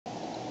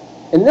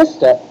In this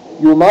step,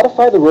 you will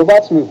modify the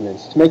robot's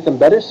movements to make them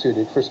better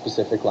suited for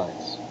specific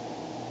lines.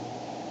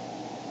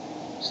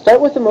 Start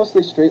with a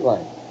mostly straight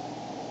line.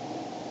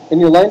 In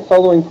your line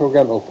following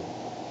program open,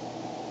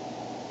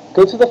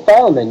 go to the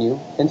File menu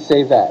and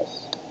Save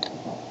As.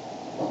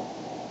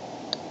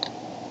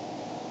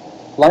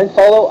 Line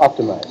follow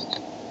optimized.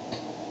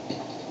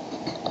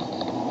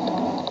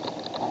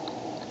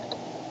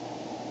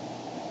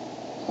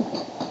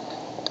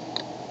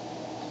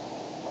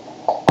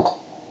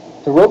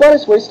 The robot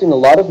is wasting a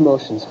lot of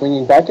motion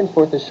swinging back and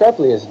forth as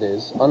sharply as it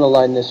is on a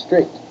line this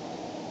straight.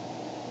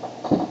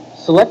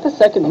 Select the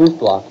second move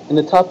block in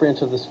the top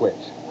branch of the switch.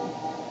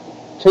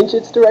 Change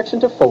its direction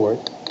to forward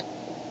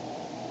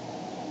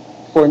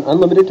for an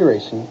unlimited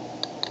duration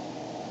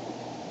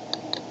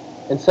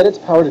and set its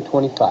power to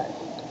 25.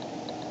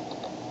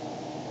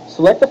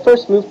 Select the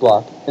first move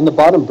block in the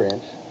bottom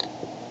branch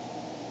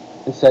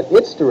and set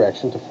its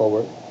direction to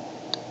forward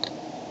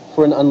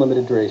for an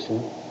unlimited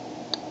duration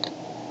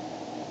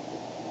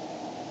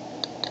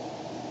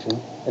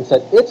and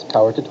set its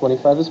power to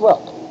 25 as well.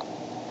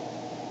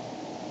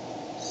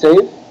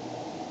 Save,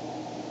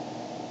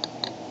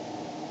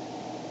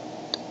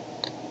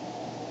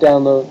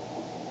 download,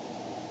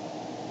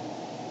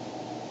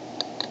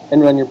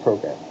 and run your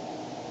program.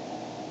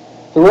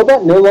 The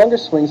robot no longer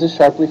swings as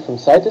sharply from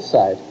side to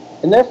side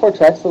and therefore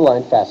tracks the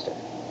line faster.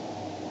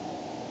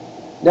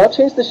 Now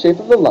change the shape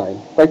of the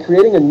line by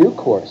creating a new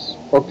course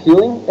or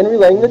peeling and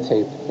relaying the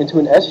tape into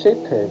an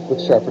S-shaped curve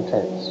with sharper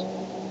turns.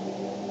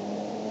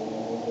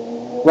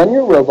 Run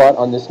your robot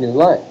on this new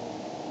line.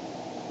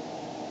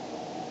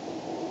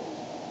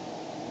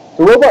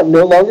 The robot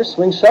no longer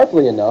swings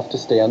sharply enough to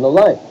stay on the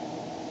line.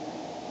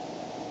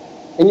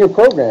 In your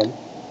program,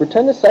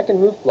 return the second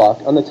move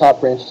block on the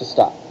top branch to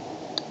stop.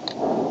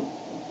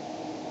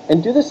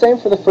 And do the same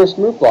for the first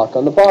move block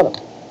on the bottom.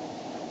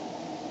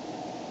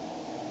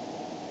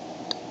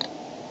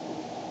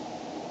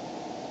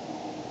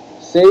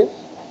 Save,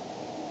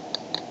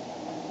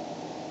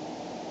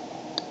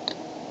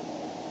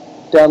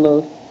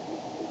 download,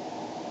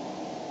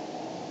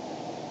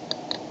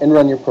 and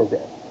run your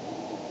program.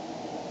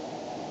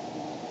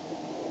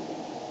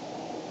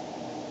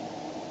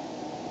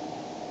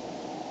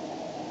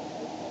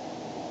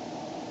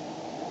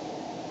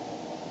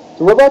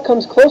 The robot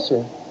comes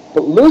closer,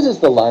 but loses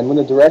the line when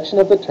the direction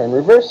of the turn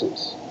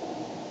reverses.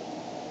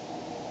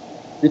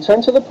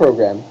 Return to the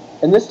program,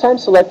 and this time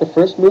select the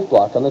first move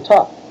block on the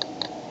top.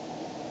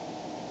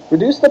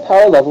 Reduce the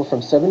power level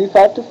from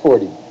 75 to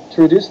 40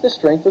 to reduce the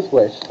strength with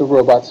which the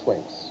robot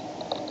swings.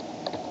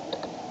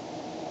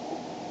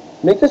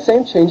 Make the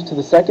same change to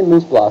the second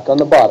move block on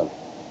the bottom.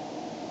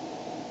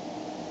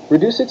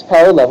 Reduce its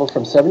power level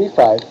from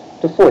 75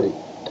 to 40.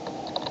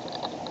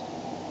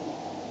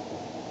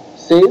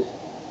 Save,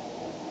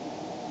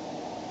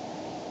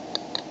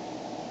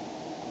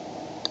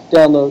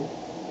 download,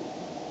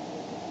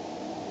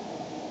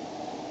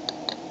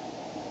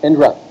 and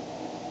run.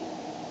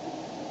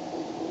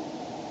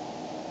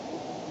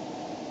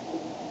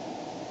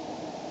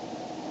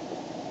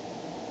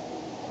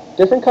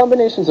 Different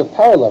combinations of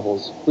power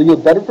levels will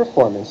yield better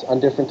performance on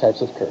different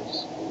types of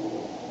curves.